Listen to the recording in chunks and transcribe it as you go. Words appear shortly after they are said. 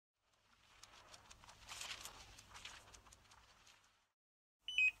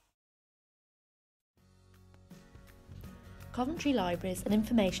Coventry Libraries and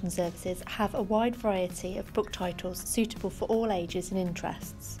Information Services have a wide variety of book titles suitable for all ages and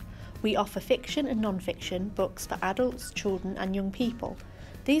interests. We offer fiction and non-fiction books for adults, children and young people.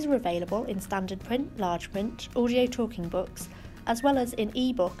 These are available in standard print, large print, audio talking books, as well as in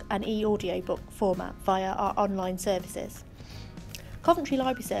e-book and e-audio book format via our online services. Coventry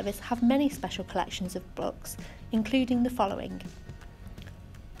Library Service have many special collections of books, including the following.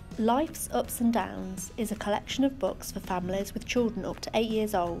 Life's Ups and Downs is a collection of books for families with children up to 8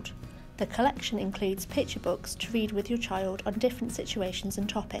 years old. The collection includes picture books to read with your child on different situations and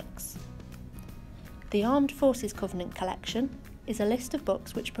topics. The Armed Forces Covenant collection is a list of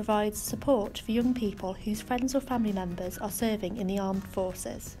books which provides support for young people whose friends or family members are serving in the armed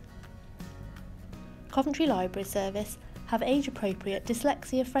forces. Coventry Library Service have age-appropriate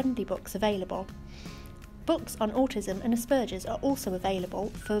dyslexia-friendly books available. Books on autism and Asperger's are also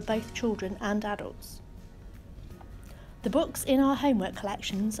available for both children and adults. The books in our homework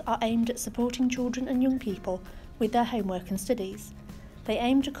collections are aimed at supporting children and young people with their homework and studies. They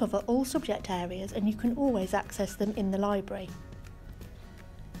aim to cover all subject areas and you can always access them in the library.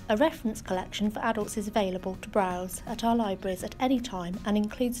 A reference collection for adults is available to browse at our libraries at any time and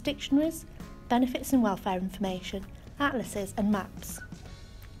includes dictionaries, benefits and welfare information, atlases and maps.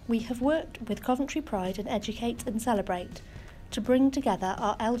 We have worked with Coventry Pride and Educate and Celebrate to bring together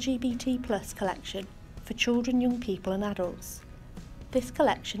our LGBT+ collection for children, young people and adults. This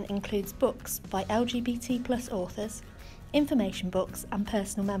collection includes books by LGBT+ authors, information books and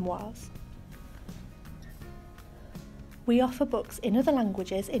personal memoirs. We offer books in other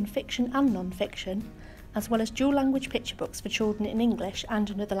languages in fiction and non-fiction, as well as dual language picture books for children in English and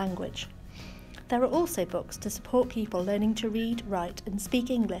another language. There are also books to support people learning to read, write and speak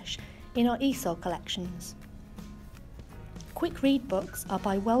English in our ESOL collections. Quick read books are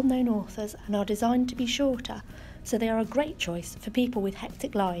by well-known authors and are designed to be shorter, so they are a great choice for people with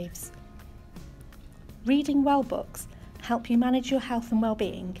hectic lives. Reading well books help you manage your health and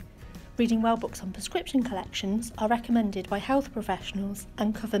well-being. Reading well books on prescription collections are recommended by health professionals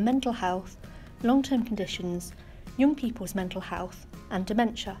and cover mental health, long-term conditions, young people's mental health and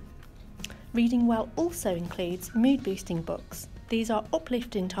dementia. Reading well also includes mood-boosting books. These are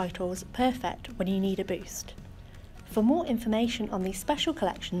uplifting titles perfect when you need a boost. For more information on these special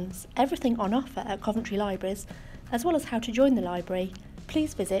collections, everything on offer at Coventry Libraries, as well as how to join the library,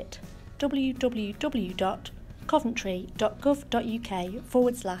 please visit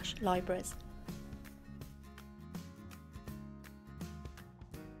www.coventry.gov.uk/libraries.